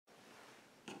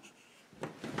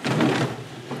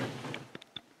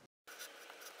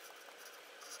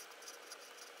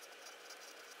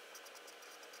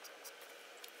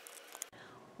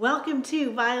Welcome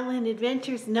to Violin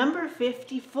Adventures number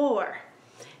 54.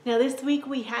 Now this week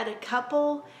we had a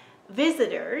couple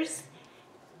visitors.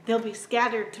 They'll be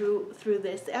scattered through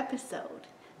this episode,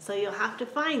 so you'll have to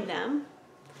find them.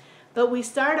 But we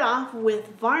start off with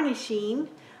varnishing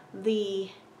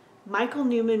the Michael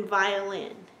Newman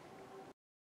violin.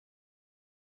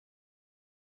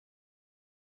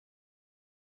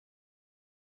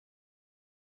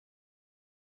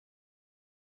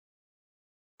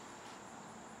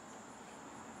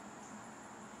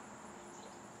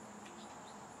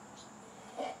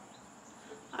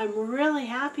 I'm really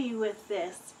happy with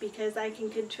this because I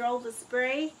can control the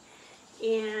spray,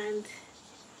 and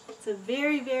it's a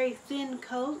very, very thin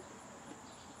coat,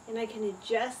 and I can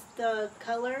adjust the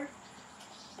color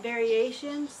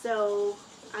variation. So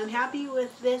I'm happy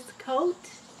with this coat,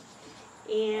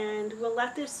 and we'll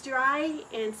let this dry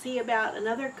and see about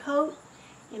another coat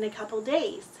in a couple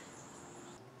days.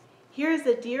 Here's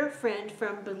a dear friend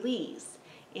from Belize,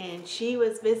 and she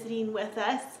was visiting with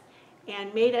us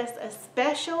and made us a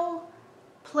special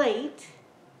plate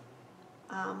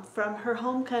from her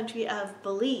home country of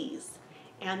Belize,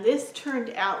 and this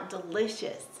turned out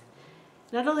delicious.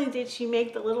 Not only did she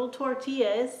make the little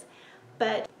tortillas,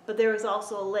 but there was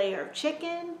also a layer of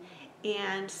chicken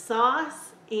and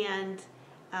sauce and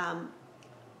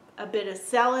a bit of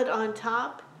salad on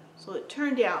top, so it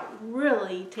turned out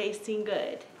really tasting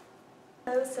good.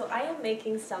 So I am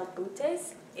making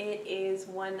salbutes. It is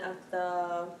one of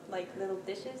the little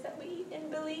dishes that we eat in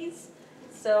Belize.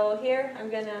 So here I'm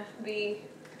gonna be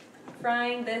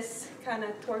frying this kind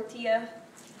of tortilla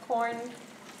corn,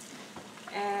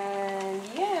 and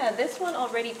yeah, this one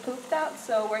already pooped out,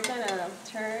 so we're gonna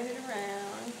turn it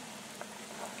around.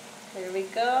 There we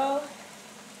go.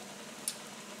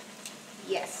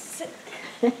 Yes.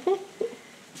 And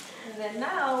then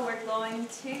now we're going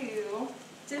to,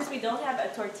 since we don't have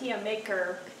a tortilla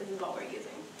maker, this is what we're using.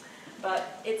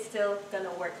 But it's still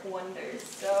gonna work wonders.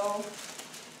 So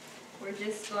we're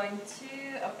just going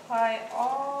to apply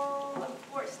all the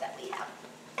force that we have.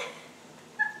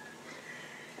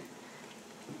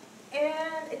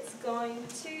 And it's going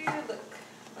to look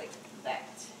like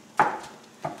that.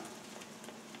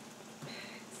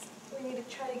 We need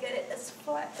to try to get it as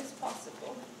flat as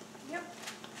possible. Yep.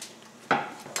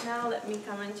 Now let me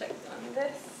come and check on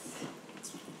this.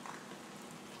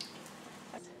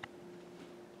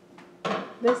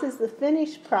 This is the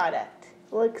finished product.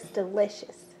 Looks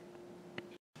delicious.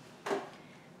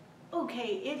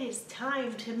 Okay, it is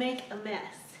time to make a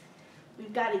mess.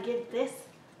 We've got to get this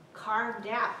carved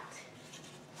out.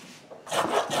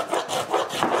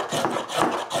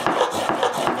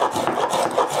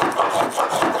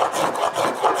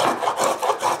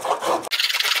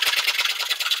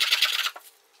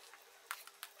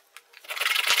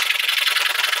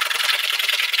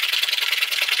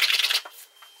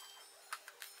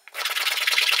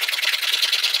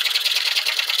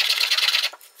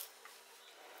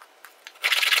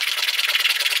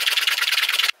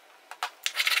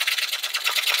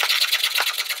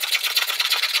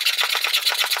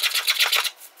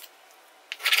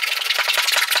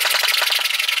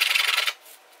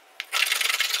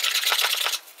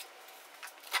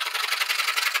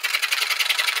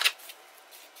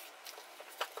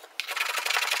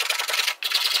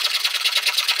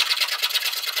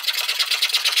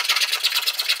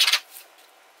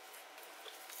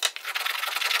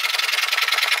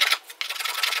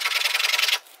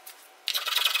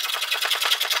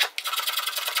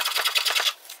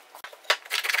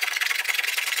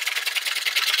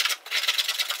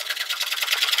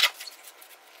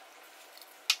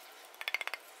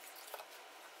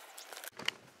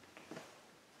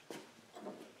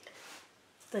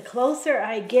 The closer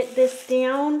I get this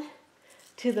down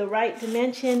to the right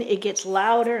dimension, it gets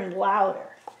louder and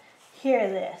louder. Hear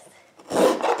this.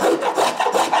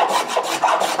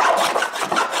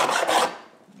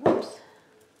 Whoops.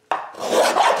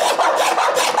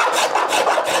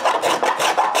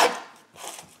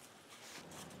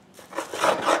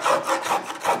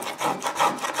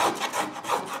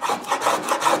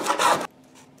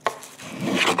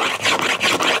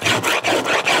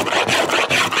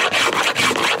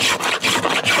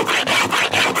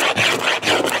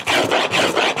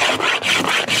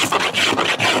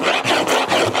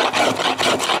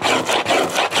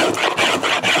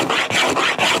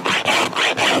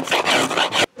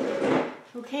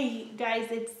 Okay, guys,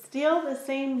 it's still the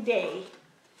same day,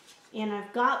 and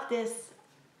I've got this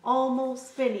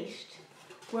almost finished.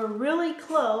 We're really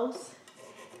close,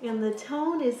 and the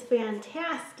tone is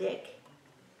fantastic.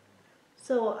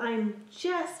 So I'm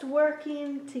just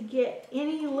working to get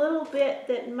any little bit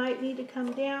that might need to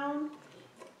come down,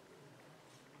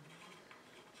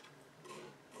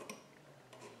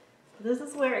 This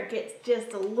is where it gets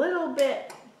just a little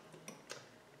bit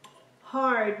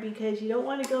hard because you don't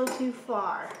want to go too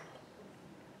far.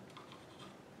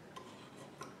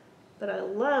 But I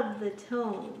love the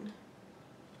tone.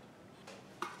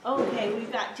 Okay,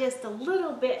 we've got just a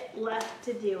little bit left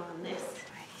to do on this.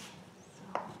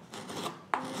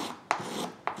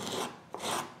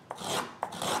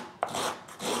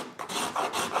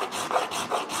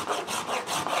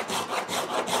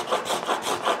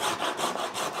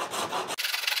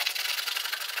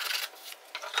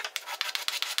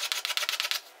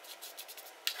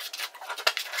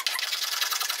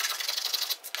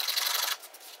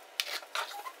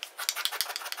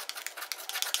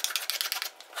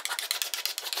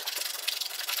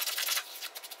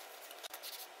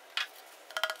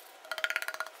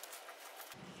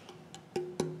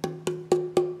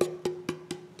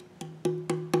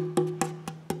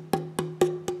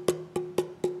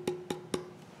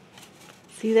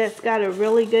 See, that's got a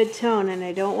really good tone, and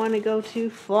I don't want to go too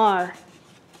far.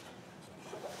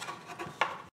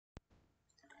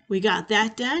 We got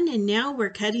that done, and now we're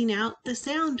cutting out the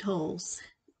sound holes.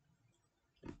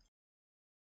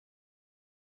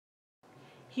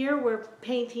 Here we're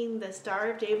painting the Star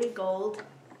of David gold.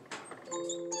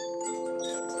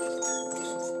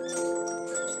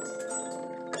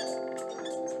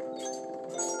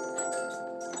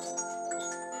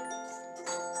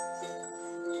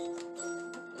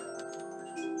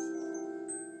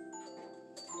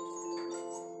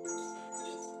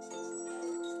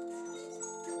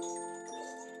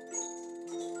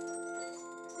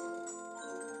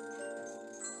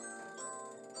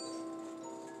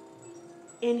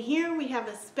 And here we have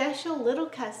a special little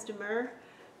customer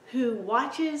who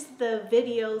watches the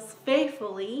videos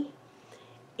faithfully,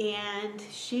 and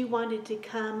she wanted to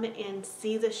come and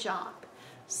see the shop.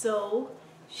 So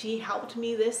she helped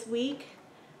me this week.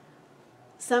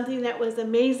 Something that was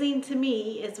amazing to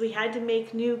me is we had to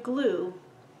make new glue.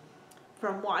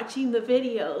 From watching the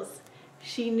videos,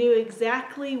 she knew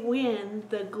exactly when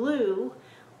the glue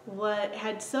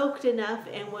had soaked enough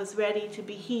and was ready to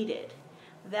be heated.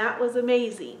 That was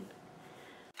amazing.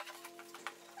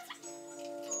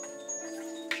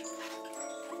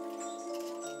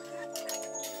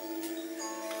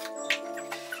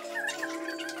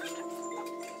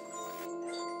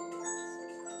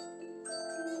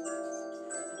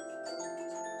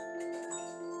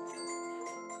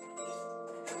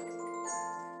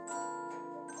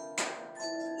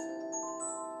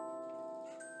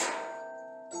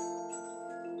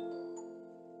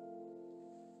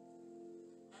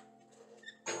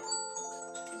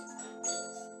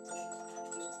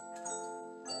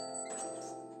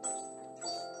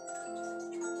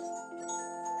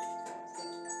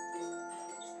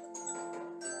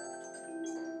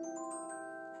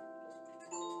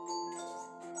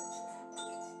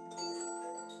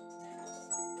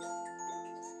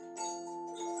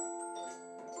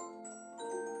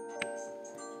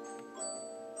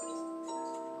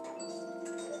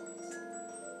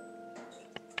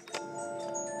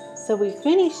 So we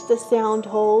finished the sound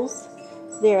holes.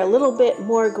 They're a little bit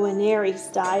more Guarneri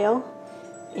style.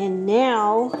 And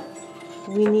now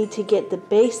we need to get the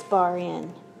bass bar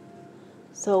in.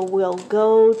 So we'll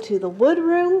go to the wood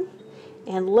room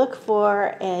and look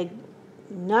for a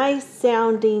nice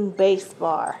sounding bass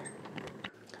bar.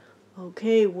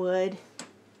 Okay, wood,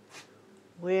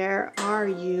 where are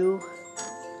you?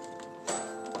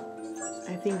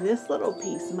 I think this little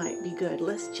piece might be good.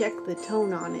 Let's check the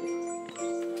tone on it.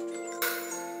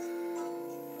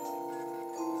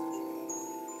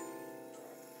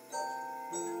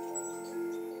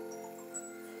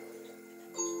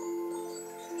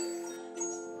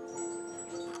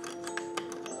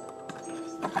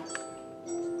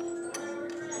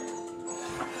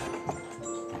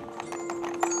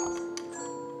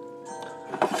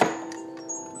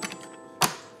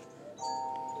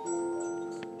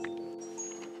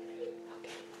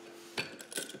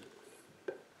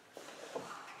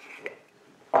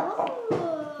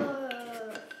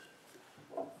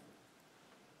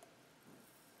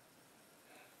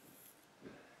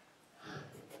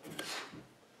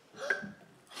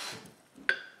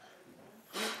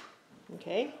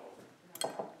 Okay.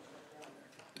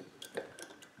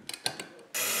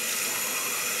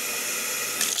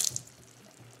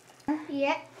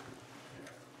 Yeah.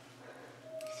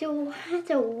 So we have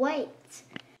to wait.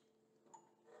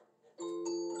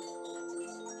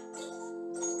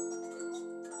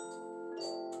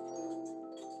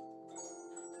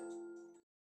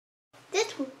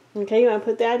 This one. Okay, you want to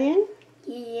put that in?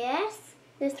 Yes.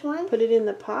 This one. Put it in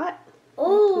the pot.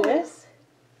 Oh. Like this.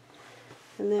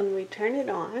 And then we turn it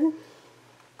on.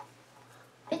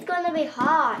 It's gonna be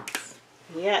hot.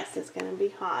 Yes, it's going to be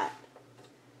hot.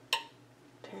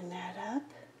 Turn that up.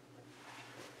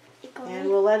 And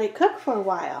we'll let it cook for a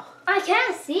while. I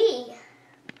can't see.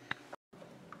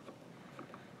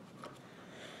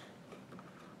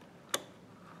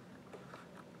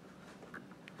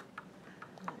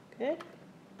 Good.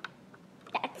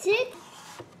 That's it.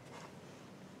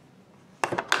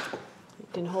 You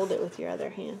can hold it with your other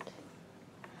hand.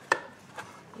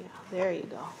 Yeah, there you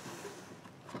go.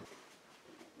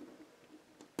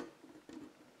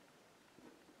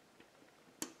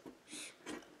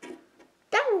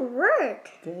 That will work.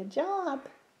 Good job.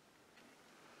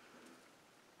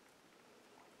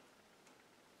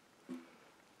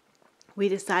 We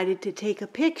decided to take a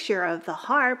picture of the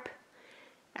harp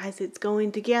as it's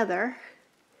going together.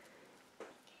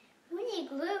 We need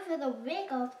glue for the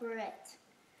wiggle for it.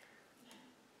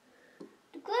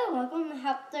 The glue are gonna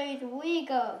help those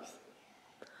wiggles.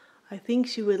 I think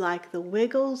she would like the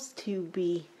wiggles to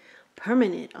be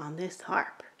permanent on this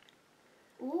harp.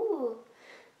 Ooh,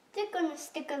 they're gonna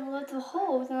stick in little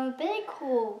holes and big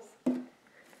holes.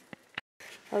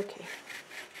 Okay.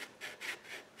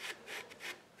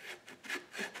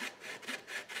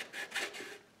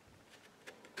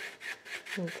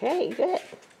 Okay, good.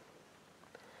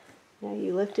 Now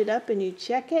you lift it up and you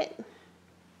check it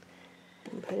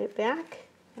and put it back.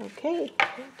 Okay,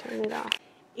 turn it off.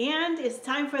 And it's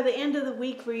time for the end of the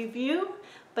week review,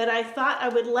 but I thought I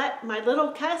would let my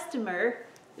little customer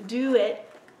do it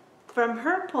from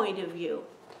her point of view.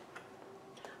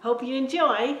 Hope you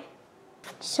enjoy.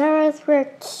 Sarah's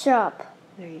workshop.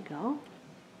 There you go.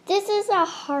 This is a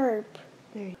harp.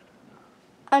 There you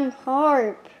And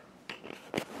harp.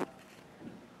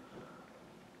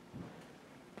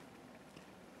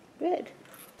 Good.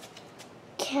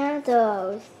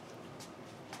 Candles.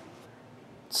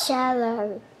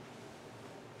 Cello.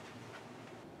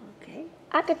 Okay.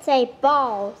 I could say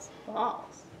balls.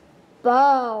 Balls.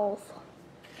 Balls.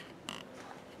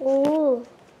 Ooh.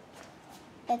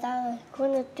 And I was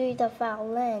gonna do the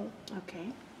violin. Okay.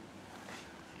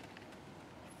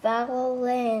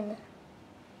 Violin.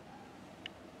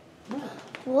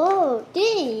 Whoa,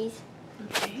 these.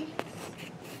 Okay.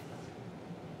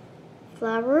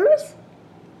 Flowers.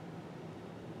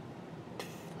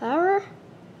 Flower.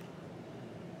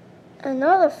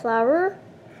 Another flower.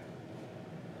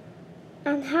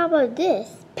 And how about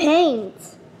this?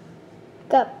 Paints.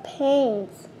 Got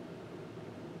paints.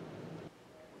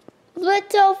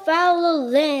 Little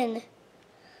violin.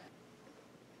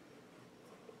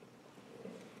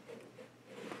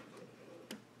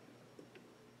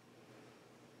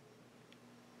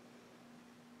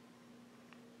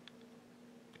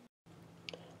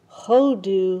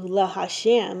 Hodu la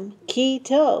Hashem ki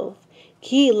tov,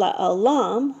 ki la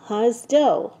olam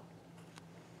hasdo.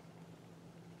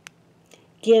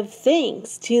 Give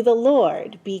thanks to the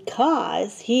Lord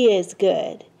because he is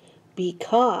good,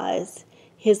 because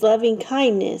his loving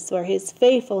kindness or his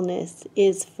faithfulness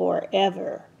is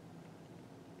forever.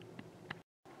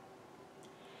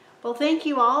 Well, thank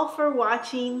you all for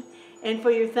watching and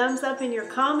for your thumbs up and your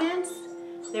comments.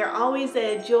 They're always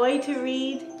a joy to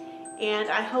read, and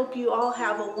I hope you all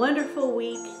have a wonderful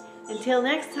week. Until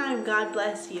next time, God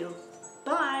bless you.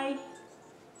 Bye.